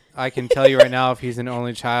I can tell you right now, if he's an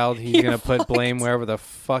only child, he's gonna put blame wherever the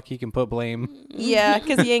fuck he can put blame. Yeah,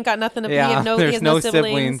 because he ain't got nothing to. Yeah, he there's has no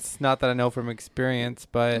siblings. Not that I know from experience,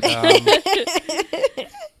 but.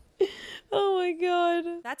 Oh my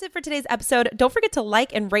God. That's it for today's episode. Don't forget to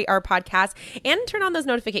like and rate our podcast and turn on those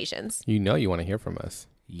notifications. You know you want to hear from us.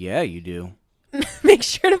 Yeah, you do. Make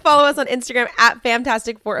sure to follow us on Instagram at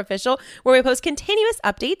Fantastic4Official, where we post continuous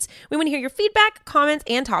updates. We want to hear your feedback, comments,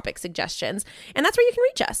 and topic suggestions. And that's where you can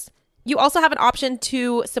reach us. You also have an option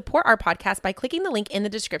to support our podcast by clicking the link in the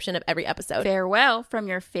description of every episode. Farewell from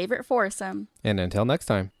your favorite foursome. And until next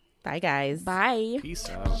time. Bye, guys. Bye. Peace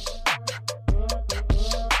out.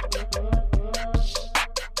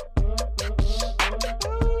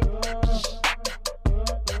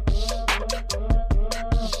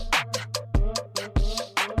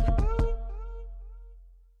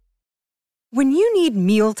 When you need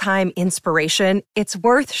mealtime inspiration, it's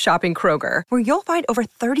worth shopping Kroger, where you'll find over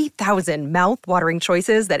 30,000 mouth-watering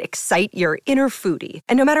choices that excite your inner foodie.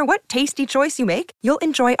 And no matter what tasty choice you make, you'll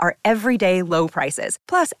enjoy our everyday low prices,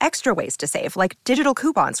 plus extra ways to save, like digital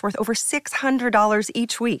coupons worth over $600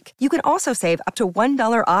 each week. You can also save up to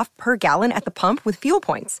 $1 off per gallon at the pump with fuel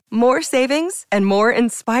points. More savings and more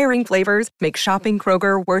inspiring flavors make shopping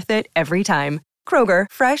Kroger worth it every time. Kroger,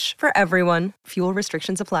 fresh for everyone. Fuel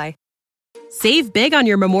restrictions apply. Save big on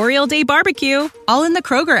your Memorial Day barbecue, all in the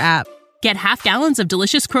Kroger app. Get half gallons of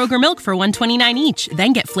delicious Kroger milk for $1.29 each.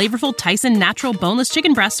 Then get flavorful Tyson natural boneless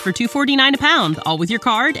chicken breasts for $2.49 a pound, all with your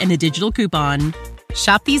card and a digital coupon.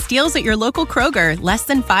 Shop these deals at your local Kroger, less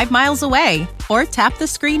than 5 miles away. Or tap the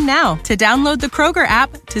screen now to download the Kroger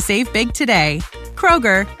app to save big today.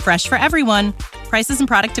 Kroger, fresh for everyone. Prices and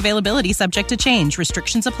product availability subject to change.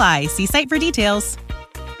 Restrictions apply. See site for details.